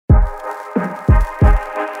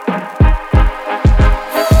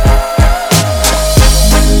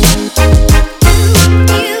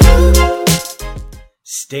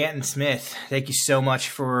Stanton Smith, thank you so much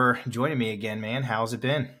for joining me again, man. How's it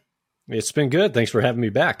been? It's been good. Thanks for having me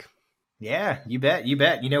back. Yeah, you bet. You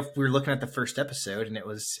bet. You know, we were looking at the first episode and it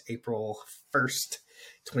was April 1st,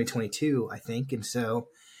 2022, I think. And so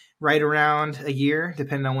right around a year,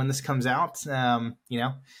 depending on when this comes out,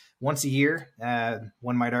 once a year,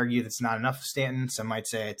 one might argue that's not enough, Stanton. Some might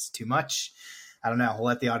say it's too much. I don't know. We'll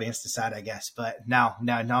let the audience decide, I guess. But no,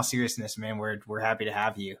 in all seriousness, man, we're happy to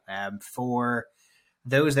have you. For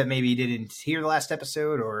those that maybe didn't hear the last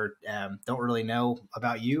episode or don't really know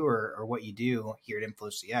about you or what you do here at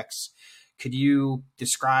InflowCX, could you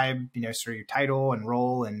describe, sort of your title and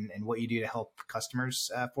role and what you do to help customers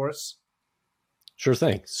for us? Sure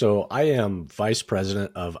thing. So I am vice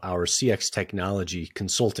president of our CX technology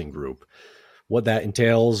consulting group. What that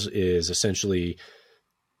entails is essentially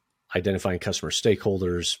identifying customer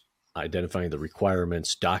stakeholders, identifying the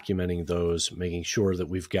requirements, documenting those, making sure that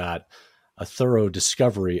we've got a thorough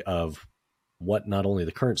discovery of what not only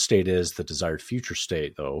the current state is, the desired future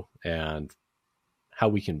state, though, and how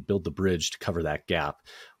we can build the bridge to cover that gap.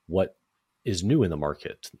 What is new in the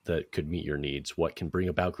market that could meet your needs? What can bring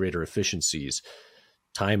about greater efficiencies,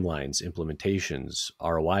 timelines, implementations,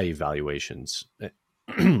 ROI evaluations?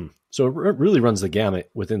 So it really runs the gamut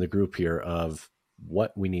within the group here of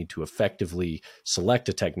what we need to effectively select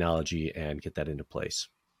a technology and get that into place.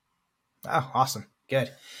 Oh, awesome.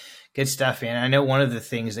 Good stuff, man. I know one of the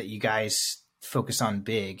things that you guys focus on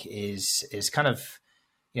big is kind of,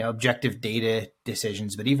 objective data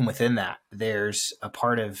decisions. But even within that, there's a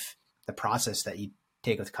part of the process that you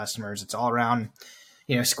take with customers. It's all around,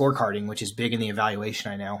 scorecarding, which is big in the evaluation.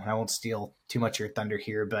 I know, and I won't steal too much of your thunder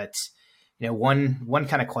here, but one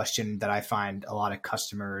kind of question that I find a lot of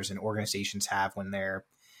customers and organizations have when they're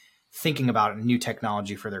thinking about new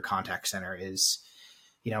technology for their contact center is,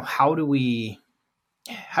 how do we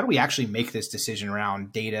actually make this decision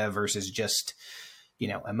around data versus just,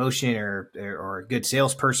 emotion or a good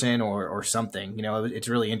salesperson or something? It's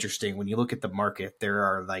really interesting when you look at the market, there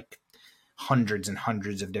are like hundreds and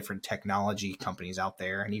hundreds of different technology companies out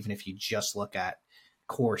there. And even if you just look at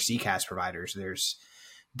core CCaaS providers, there's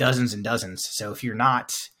dozens and dozens. So if you're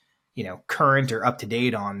not, current or up to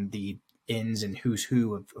date on the ins and who's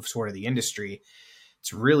who of sort of the industry,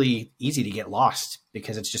 it's really easy to get lost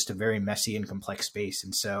because it's just a very messy and complex space.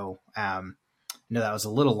 And so I know that was a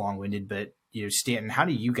little long-winded, but Stanton, how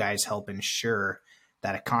do you guys help ensure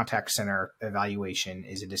that a contact center evaluation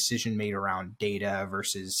is a decision made around data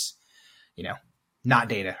versus, not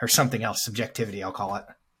data or something else, subjectivity, I'll call it?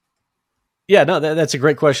 Yeah, no, that's a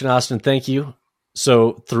great question, Austin. Thank you.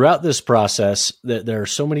 So throughout this process, there are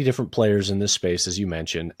so many different players in this space, as you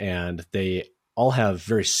mentioned, and they all have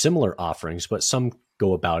very similar offerings, but some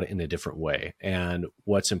go about it in a different way. And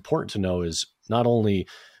what's important to know is not only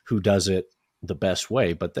who does it the best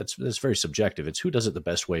way, but that's very subjective. It's who does it the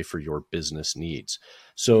best way for your business needs.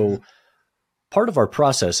 So part of our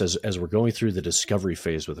process as we're going through the discovery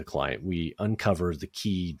phase with a client, we uncover the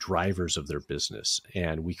key drivers of their business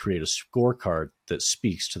and we create a scorecard that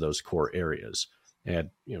speaks to those core areas.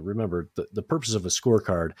 And remember, the purpose of a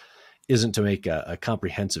scorecard isn't to make a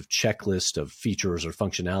comprehensive checklist of features or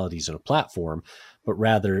functionalities in a platform, but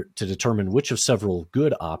rather to determine which of several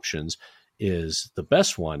good options is the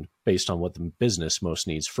best one based on what the business most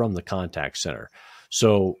needs from the contact center.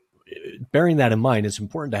 So bearing that in mind, it's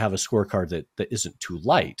important to have a scorecard that isn't too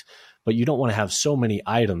light, but you don't want to have so many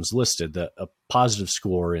items listed that a positive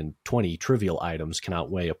score in 20 trivial items can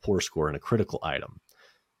outweigh a poor score in a critical item.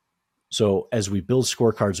 So as we build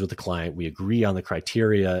scorecards with the client, we agree on the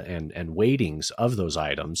criteria and weightings of those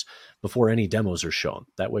items before any demos are shown.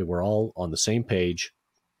 That way we're all on the same page.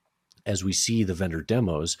 As we see the vendor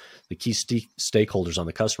demos, the key stakeholders on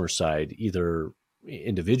the customer side, either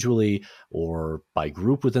individually or by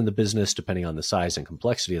group within the business, depending on the size and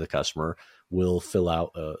complexity of the customer, will fill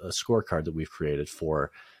out a scorecard that we've created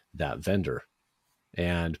for that vendor.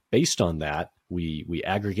 And based on that, we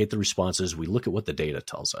aggregate the responses. We look at what the data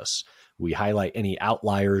tells us. We highlight any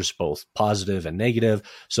outliers, both positive and negative,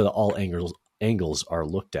 so that all angles are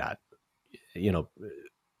looked at.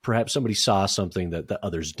 Perhaps somebody saw something that the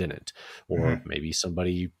others didn't, or maybe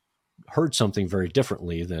somebody heard something very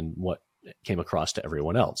differently than what came across to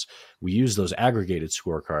everyone else. We use those aggregated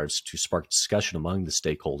scorecards to spark discussion among the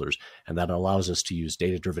stakeholders, and that allows us to use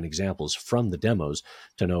data-driven examples from the demos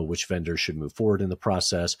to know which vendors should move forward in the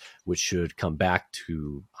process, which should come back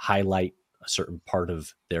to highlight a certain part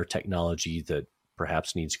of their technology that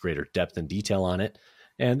perhaps needs greater depth and detail on it.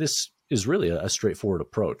 And this is really a straightforward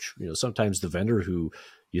approach. Sometimes the vendor who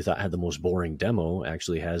you thought had the most boring demo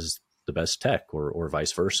actually has the best tech, or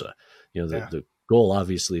vice versa. The goal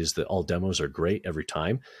obviously is that all demos are great every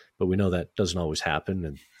time, but we know that doesn't always happen.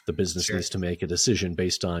 And the business Sure. needs to make a decision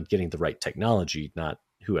based on getting the right technology, not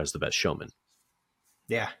who has the best showman.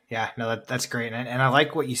 Yeah. No, that's great. And I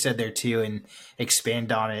like what you said there too, and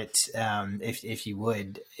expand on it. If you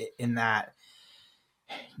would, in that,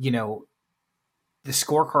 the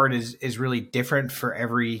scorecard is really different for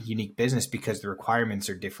every unique business because the requirements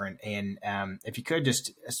are different. And if you could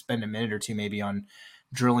just spend a minute or two maybe on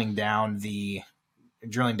drilling down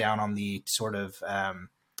on the sort of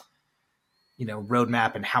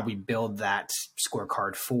roadmap and how we build that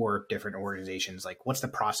scorecard for different organizations. Like, what's the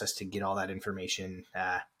process to get all that information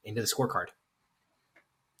into the scorecard?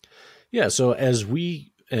 Yeah. So as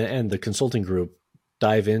we and the consulting group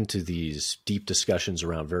dive into these deep discussions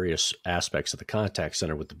around various aspects of the contact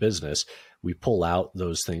center with the business, we pull out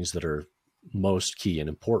those things that are most key and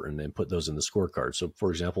important and put those in the scorecard. So for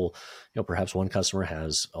example, perhaps one customer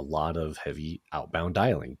has a lot of heavy outbound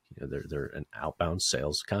dialing. They're an outbound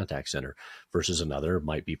sales contact center versus another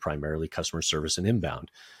might be primarily customer service and inbound.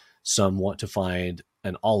 Some want to find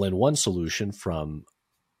an all-in-one solution from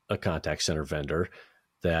a contact center vendor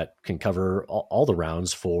that can cover all the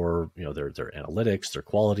rounds for their analytics, their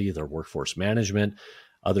quality, their workforce management.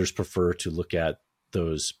 Others prefer to look at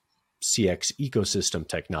those CX ecosystem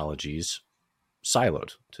technologies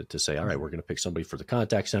siloed to say, all right, we're going to pick somebody for the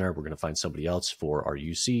contact center. We're going to find somebody else for our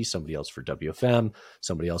UC, somebody else for WFM,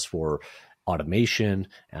 somebody else for automation,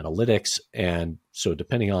 analytics. And so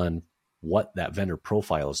depending on what that vendor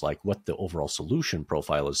profile is like, what the overall solution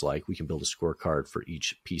profile is like, we can build a scorecard for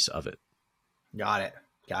each piece of it. Got it.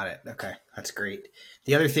 Okay. That's great.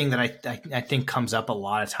 The other thing that I think comes up a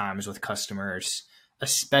lot of times with customers,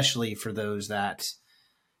 especially for those that,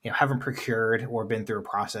 haven't procured or been through a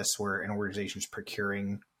process where an organization is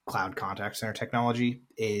procuring cloud contact center technology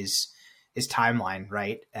is timeline,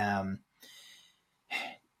 right?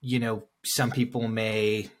 Some people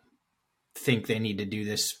may think they need to do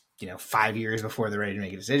this, 5 years before they're ready to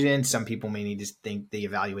make a decision. Some people may need to think the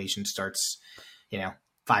evaluation starts,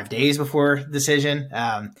 5 days before decision.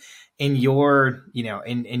 In your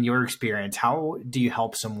experience, how do you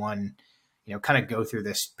help someone, kind of go through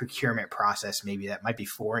this procurement process, maybe that might be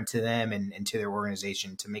foreign to them and to their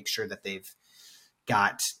organization, to make sure that they've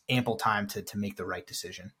got ample time to make the right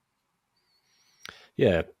decision?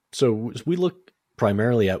 Yeah. So we look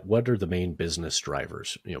primarily at what are the main business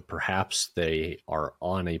drivers. Perhaps they are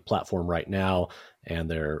on a platform right now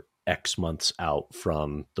and they're X months out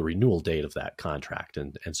from the renewal date of that contract.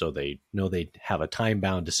 And so they know they have a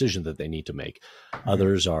time-bound decision that they need to make.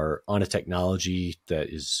 Others are on a technology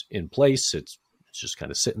that is in place. It's just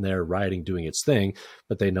kind of sitting there, riding, doing its thing,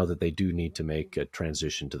 but they know that they do need to make a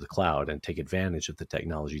transition to the cloud and take advantage of the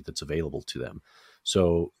technology that's available to them.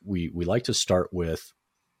 So we like to start with,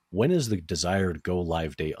 when is the desired go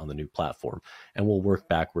live date on the new platform? And we'll work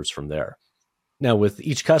backwards from there. Now, with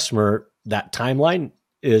each customer, that timeline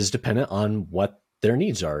is dependent on what their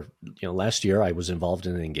needs are. Last year I was involved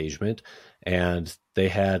in an engagement and they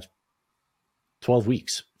had 12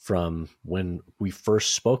 weeks from when we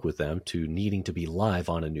first spoke with them to needing to be live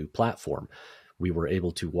on a new platform. We were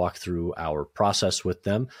able to walk through our process with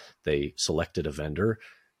them. They selected a vendor,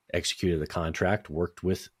 executed the contract, worked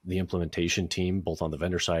with the implementation team, both on the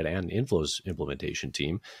vendor side and Inflow's implementation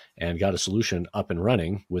team, and got a solution up and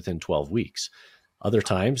running within 12 weeks. Other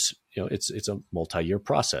times, it's a multi-year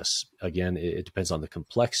process. Again, it depends on the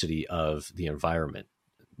complexity of the environment,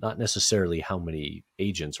 not necessarily how many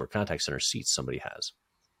agents or contact center seats somebody has.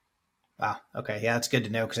 Wow. Okay. Yeah, that's good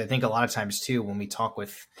to know, because I think a lot of times too, when we talk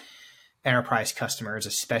with enterprise customers,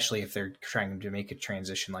 especially if they're trying to make a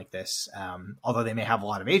transition like this, although they may have a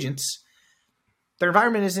lot of agents, their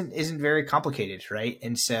environment isn't very complicated, right?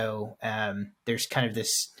 And so there's kind of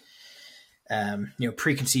this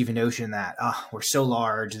preconceived notion that, we're so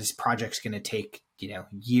large, this project's going to take,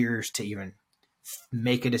 years to even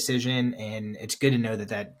make a decision. And it's good to know that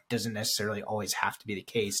that doesn't necessarily always have to be the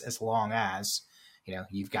case, as long as,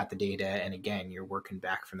 you've got the data. And again, you're working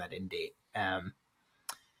back from that end date. One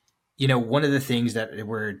of the things that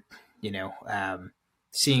we're,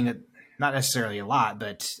 seeing, not necessarily a lot,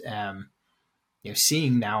 but,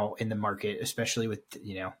 seeing now in the market, especially with,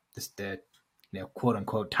 the quote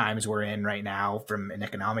unquote times we're in right now from an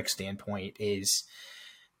economic standpoint, is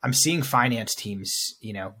I'm seeing finance teams,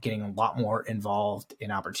 getting a lot more involved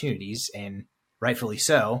in opportunities, and rightfully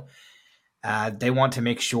so. They want to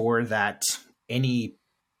make sure that any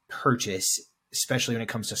purchase, especially when it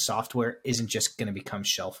comes to software, isn't just going to become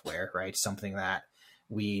shelfware, right? Something that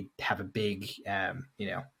we have a big,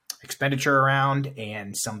 expenditure around,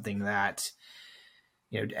 and something that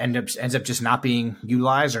ends up just not being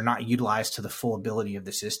utilized or not utilized to the full ability of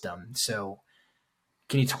the system. So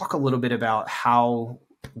can you talk a little bit about how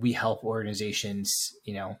we help organizations,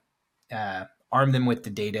 arm them with the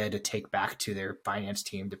data to take back to their finance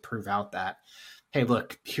team to prove out that, hey,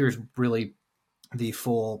 look, here's really the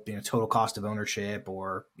full, total cost of ownership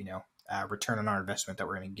or, return on our investment that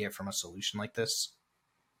we're going to get from a solution like this?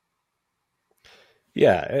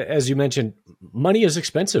 Yeah, as you mentioned, money is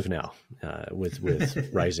expensive now with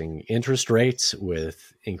rising interest rates,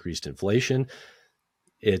 with increased inflation.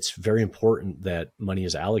 It's very important that money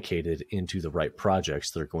is allocated into the right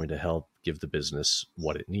projects that are going to help give the business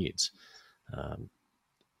what it needs.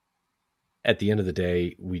 At the end of the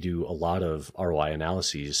day, we do a lot of ROI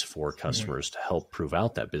analyses for customers to help prove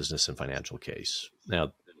out that business and financial case.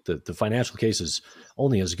 Now, the financial case is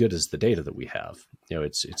only as good as the data that we have.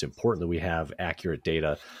 It's important that we have accurate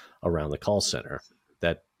data around the call center.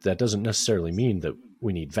 That doesn't necessarily mean that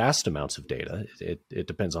we need vast amounts of data. It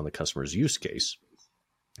depends on the customer's use case.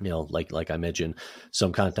 Like I mentioned,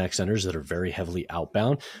 some contact centers that are very heavily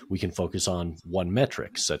outbound, we can focus on one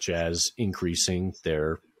metric, such as increasing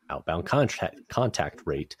their outbound contact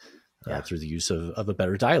rate through the use of a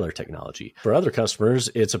better dialer technology. For other customers,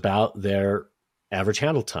 it's about their average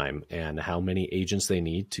handle time and how many agents they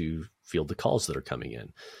need to field the calls that are coming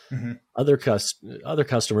in. Mm-hmm. Other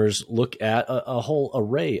customers look at a whole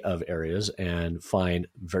array of areas and find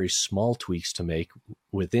very small tweaks to make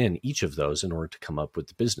within each of those in order to come up with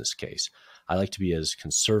the business case. I like to be as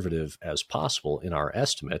conservative as possible in our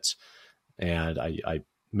estimates. And I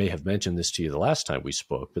may have mentioned this to you the last time we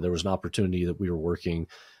spoke, but there was an opportunity that we were working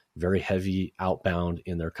very heavy outbound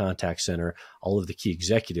in their contact center. All of the key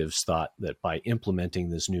executives thought that by implementing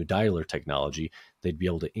this new dialer technology, they'd be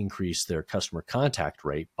able to increase their customer contact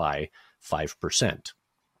rate by 5%.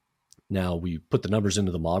 Now, we put the numbers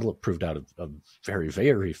into the model. It proved out a very,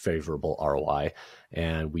 very favorable ROI,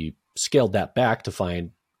 and we scaled that back to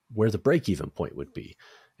find where the break-even point would be.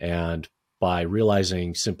 And by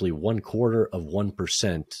realizing simply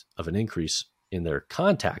 0.25% of an increase in their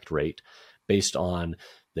contact rate based on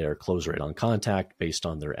their close rate on contact, based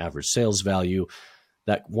on their average sales value,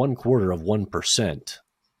 that 0.25%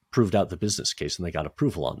 proved out the business case, and they got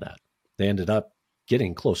approval on that. They ended up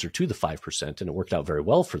getting closer to the 5%, and it worked out very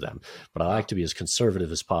well for them. But I like to be as conservative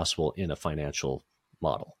as possible in a financial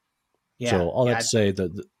model. Yeah, so all that to say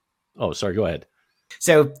that, oh, sorry, go ahead.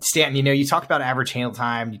 So Stanton, you talked about average handle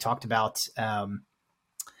time. You talked about, the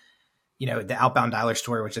outbound dialer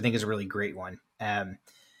story, which I think is a really great one.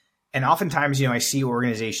 And oftentimes, I see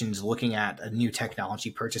organizations looking at a new technology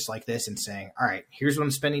purchase like this and saying, all right, here's what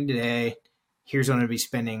I'm spending today. Here's what I'm going to be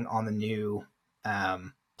spending on the new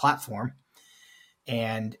platform.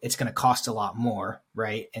 And it's going to cost a lot more,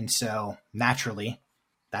 right? And so naturally,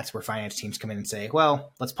 that's where finance teams come in and say,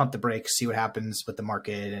 well, let's pump the brakes, see what happens with the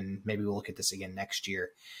market, and maybe we'll look at this again next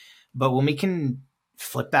year. But when we can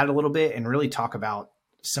flip that a little bit and really talk about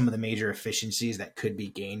some of the major efficiencies that could be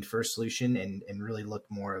gained for a solution and really look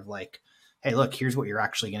more of like, hey, look, here's what you're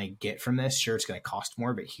actually going to get from this. Sure, it's going to cost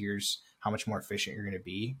more, but here's how much more efficient you're going to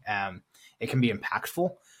be. It can be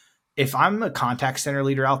impactful. If I'm a contact center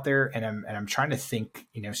leader out there and I'm trying to think,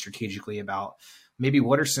 strategically about maybe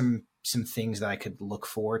what are some things that I could look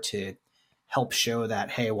for to help show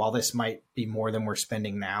that, hey, while this might be more than we're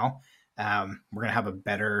spending now, we're going to have a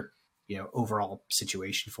better overall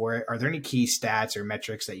situation for it. Are there any key stats or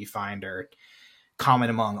metrics that you find are common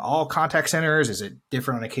among all contact centers? Is it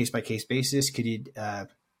different on a case-by-case basis? Could you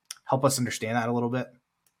help us understand that a little bit?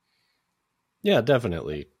 Yeah,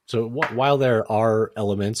 definitely. So while there are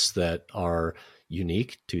elements that are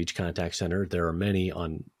unique to each contact center, there are many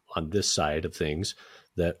on this side of things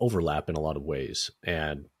that overlap in a lot of ways.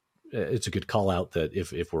 And it's a good call out that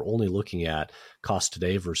if we're only looking at cost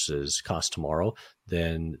today versus cost tomorrow,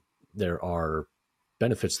 then there are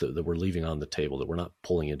benefits that we're leaving on the table that we're not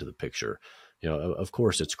pulling into the picture. Of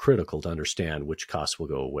course, it's critical to understand which costs will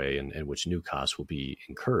go away and which new costs will be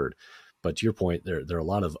incurred. But to your point, there are a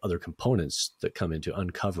lot of other components that come into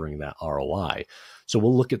uncovering that ROI. So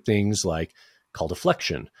we'll look at things like call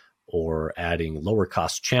deflection or adding lower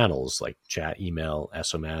cost channels like chat, email,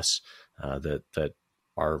 SMS that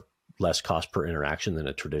are less cost per interaction than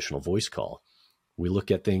a traditional voice call. We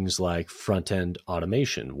look at things like front-end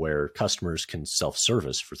automation where customers can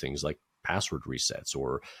self-service for things like password resets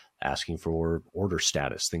or asking for order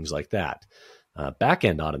status, things like that.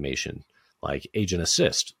 Back-end automation like agent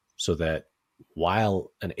assist, so that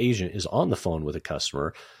while an agent is on the phone with a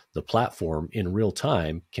customer, the platform in real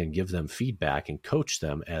time can give them feedback and coach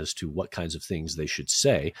them as to what kinds of things they should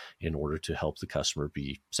say in order to help the customer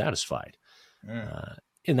be satisfied.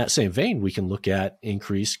 in that same vein, we can look at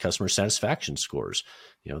increased customer satisfaction scores.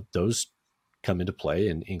 Those come into play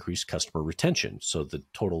and increase customer retention. So the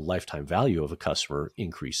total lifetime value of a customer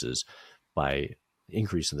increases by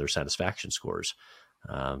increasing their satisfaction scores.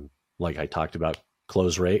 Like I talked about,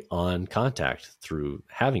 close rate on contact through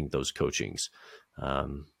having those coachings.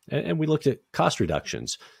 And we looked at cost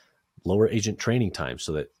reductions, lower agent training time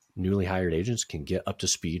so that newly hired agents can get up to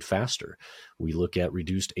speed faster. We look at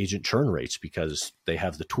reduced agent churn rates because they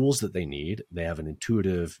have the tools that they need. They have an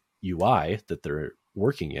intuitive UI that they're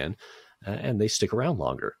working in, and they stick around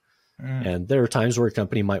longer. And there are times where a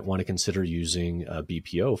company might want to consider using a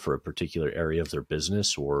BPO for a particular area of their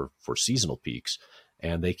business or for seasonal peaks.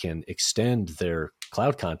 And they can extend their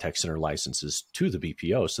cloud contact center licenses to the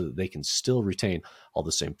BPO so that they can still retain all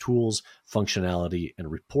the same tools, functionality, and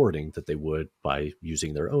reporting that they would by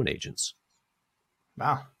using their own agents.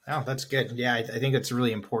 Wow. Oh, that's good. Yeah, I think it's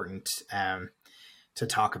really important to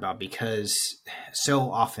talk about, because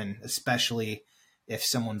so often, especially if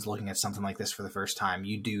someone's looking at something like this for the first time,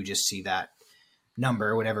 you do just see that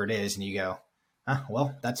number, whatever it is, and you go,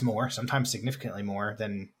 well, that's more, sometimes significantly more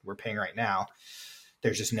than we're paying right now.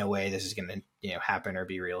 There's just no way this is going to happen or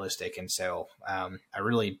be realistic. And so I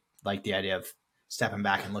really like the idea of stepping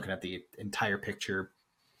back and looking at the entire picture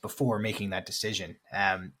before making that decision.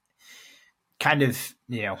 Kind of,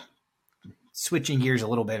 switching gears a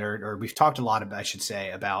little bit, or we've talked a lot about, I should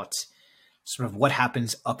say, about sort of what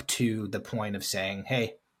happens up to the point of saying,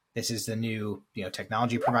 hey, this is the new,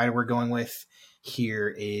 technology provider we're going with.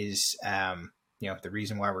 Here is, the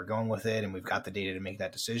reason why we're going with it. And we've got the data to make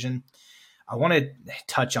that decision. I want to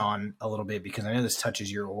touch on a little bit, because I know this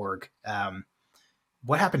touches your org.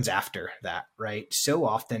 What happens after that, right? So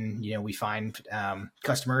often, we find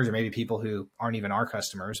customers, or maybe people who aren't even our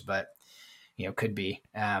customers, but, could be,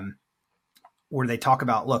 where they talk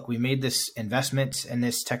about, look, we made this investment in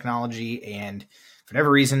this technology, and for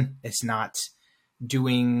whatever reason, it's not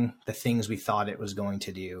doing the things we thought it was going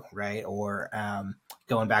to do, right? Or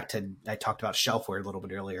going back to, I talked about shelfware a little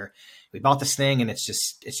bit earlier. We bought this thing and it's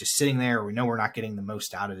just sitting there. We know we're not getting the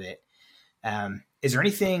most out of it. Is there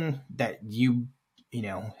anything that you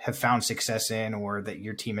have found success in, or that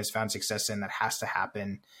your team has found success in, that has to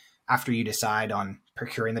happen after you decide on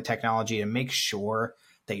procuring the technology to make sure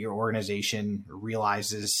that your organization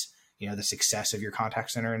realizes, the success of your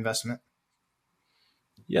contact center investment?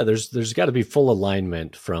 Yeah, there's got to be full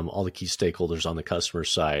alignment from all the key stakeholders on the customer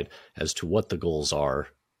side as to what the goals are,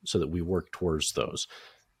 so that we work towards those.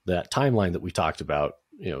 That timeline that we talked about,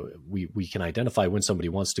 we can identify when somebody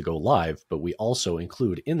wants to go live, but we also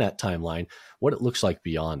include in that timeline what it looks like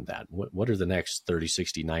beyond that. What are the next 30,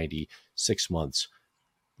 60, 90, 6 months,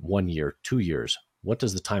 1 year, 2 years? What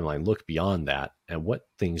does the timeline look beyond that, and what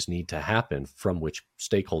things need to happen from which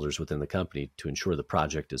stakeholders within the company to ensure the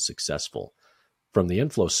project is successful? From the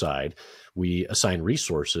Inflow side, we assign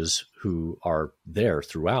resources who are there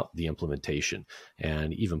throughout the implementation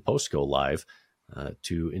and even post go live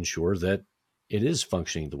to ensure that it is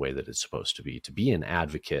functioning the way that it's supposed to be an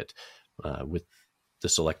advocate with the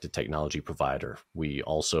selected technology provider. We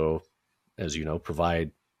also, as you know,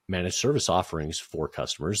 provide managed service offerings for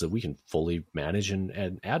customers that we can fully manage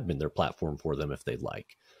and admin their platform for them if they'd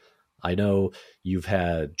like. I know you've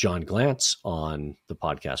had John Glantz on the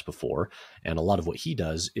podcast before, and a lot of what he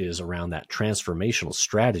does is around that transformational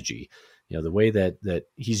strategy. The way that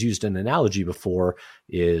he's used an analogy before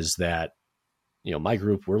is that, my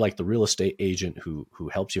group, we're like the real estate agent who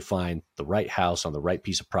helps you find the right house on the right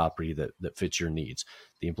piece of property that fits your needs.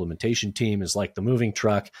 The implementation team is like the moving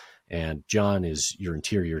truck, and John is your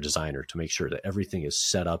interior designer to make sure that everything is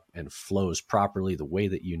set up and flows properly the way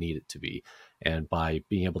that you need it to be. And by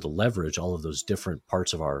being able to leverage all of those different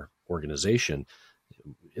parts of our organization,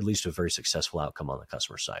 it leads to a very successful outcome on the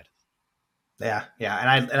customer side. Yeah.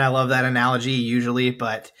 And I love that analogy usually,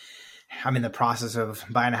 but I'm in the process of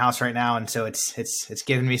buying a house right now. And so it's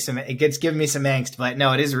given me some angst, but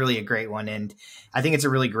no, it is really a great one. And I think it's a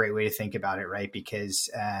really great way to think about it, right? Because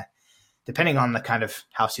depending on the kind of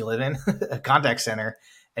house you live in, a contact center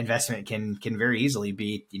investment can very easily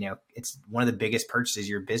be, it's one of the biggest purchases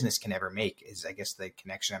your business can ever make, is, I guess, the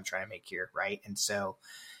connection I'm trying to make here. Right. And so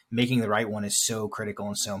making the right one is so critical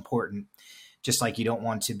and so important. Just like you don't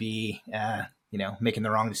want to be, making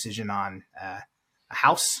the wrong decision on a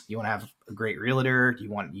house. You want to have a great realtor. You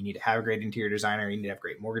need to have a great interior designer. You need to have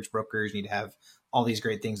great mortgage brokers. You need to have all these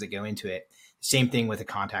great things that go into it. Same thing with a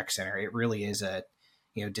contact center. It really is a,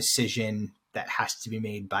 decision that has to be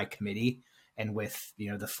made by committee, and with,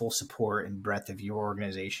 the full support and breadth of your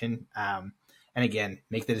organization. And again,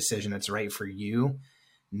 make the decision that's right for you,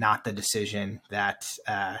 not the decision that,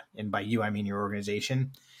 and by you, I mean your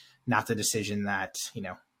organization, not the decision that,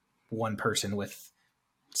 one person with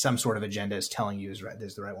some sort of agenda is telling you is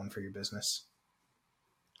the right one for your business.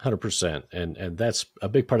 100%. And that's a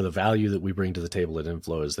big part of the value that we bring to the table at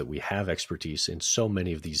Inflow, is that we have expertise in so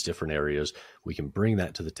many of these different areas. We can bring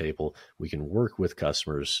that to the table. We can work with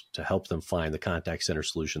customers to help them find the contact center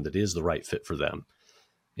solution that is the right fit for them.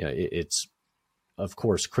 It's of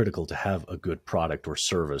course critical to have a good product or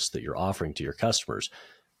service that you're offering to your customers.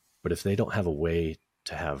 But if they don't have a way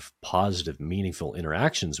to have positive, meaningful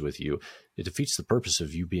interactions with you, it defeats the purpose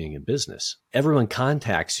of you being in business. Everyone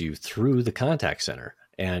contacts you through the contact center.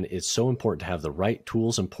 And it's so important to have the right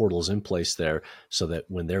tools and portals in place there, so that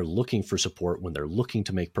when they're looking for support, when they're looking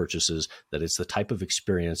to make purchases, that it's the type of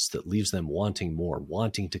experience that leaves them wanting more,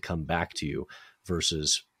 wanting to come back to you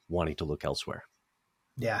versus wanting to look elsewhere.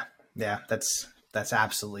 Yeah. That's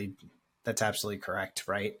absolutely correct.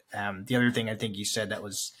 Right. The other thing I think you said that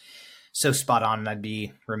was so spot on, and I'd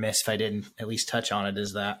be remiss if I didn't at least touch on it,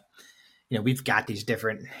 is that, we've got these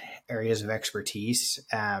different areas of expertise,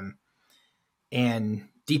 and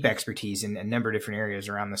deep expertise in a number of different areas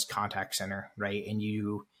around this contact center, right? And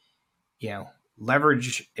you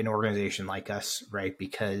leverage an organization like us, right?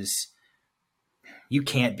 Because you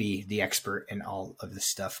can't be the expert in all of this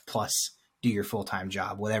stuff, plus do your full-time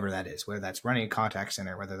job, whatever that is, whether that's running a contact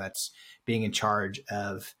center, whether that's being in charge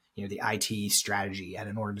of, the IT strategy at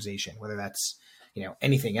an organization, whether that's,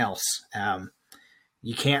 anything else.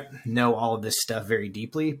 You can't know all of this stuff very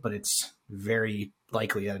deeply, but it's very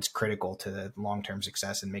likely that it's critical to the long-term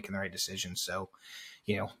success and making the right decisions. So,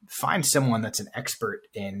 find someone that's an expert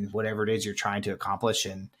in whatever it is you're trying to accomplish,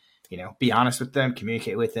 and, be honest with them,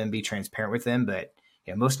 communicate with them, be transparent with them, but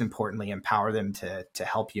most importantly, empower them to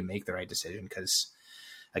help you make the right decision. Because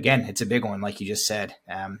again, it's a big one. Like you just said,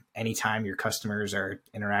 anytime your customers are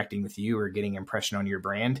interacting with you or getting impression on your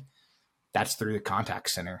brand, that's through the contact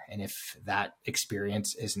center. And if that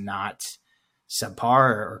experience is not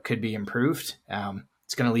subpar or could be improved,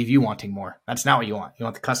 it's going to leave you wanting more. That's not what you want. You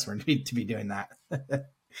want the customer to be doing that.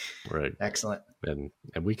 Right. Excellent. And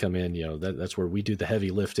we come in, that's where we do the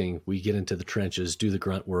heavy lifting. We get into the trenches, do the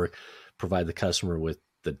grunt work, provide the customer with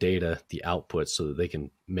the data, the output, so that they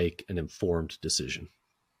can make an informed decision.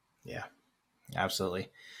 Yeah, absolutely.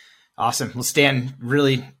 Awesome. Well, Stan,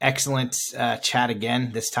 really excellent chat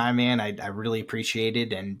again this time, man. I really appreciate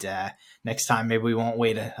it. And next time, maybe we won't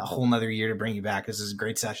wait a whole nother year to bring you back. This is a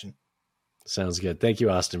great session. Sounds good. Thank you,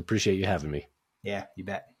 Austin. Appreciate you having me. Yeah, you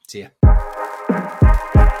bet. See ya.